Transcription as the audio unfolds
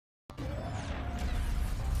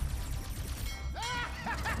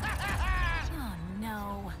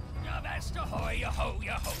last. Ahoy, yo-ho,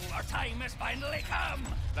 yo-ho, our time has finally come.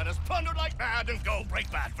 Let us plunder like mad and go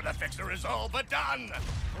break bad, for the fixer is all but done.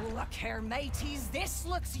 Look here, mateys, this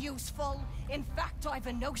looks useful. In fact, I've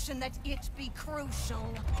a notion that it be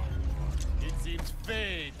crucial. It seems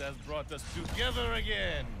fate has brought us together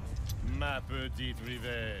again, ma petite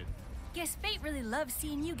rivette. Guess fate really loves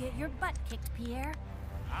seeing you get your butt kicked, Pierre.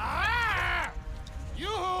 Ah!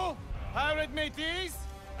 Yoo-hoo! Pirate mateys!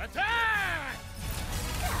 Attack!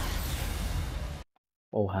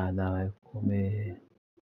 Oha, dawaj, my...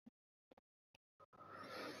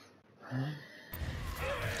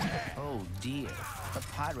 Oh dear, the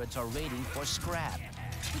pirates are raiding for scrap.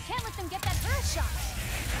 We can't let them get that earth shot.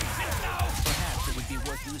 Perhaps it would be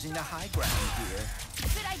worth using the high ground here.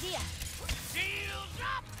 Good idea. Shields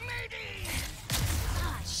up, ladies!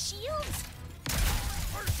 Ah, shields?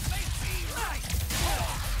 First safety, right!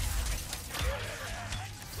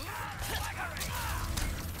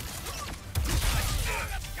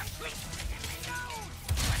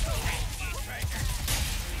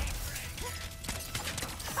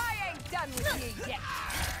 I ain't done with you yet.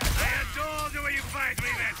 I adore the way you fight,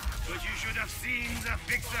 Rivette, but you should have seen the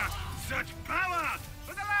fixer. Such power!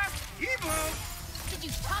 For the last Evo! Did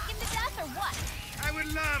you talk him to death or what? I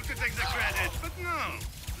would love to take the credit, but no.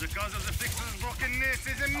 The cause of the fixer's brokenness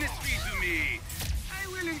is a mystery to me. I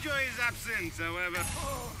will enjoy his absence, however.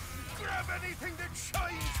 Oh, grab anything that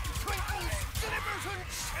shines, twinkles, glimmers, and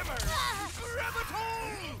shimmers! Grab it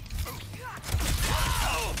all!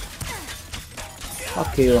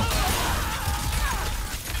 Fuck you.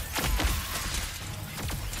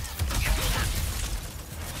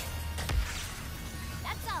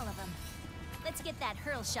 That's all of them. Let's get that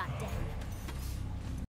hurl shot down.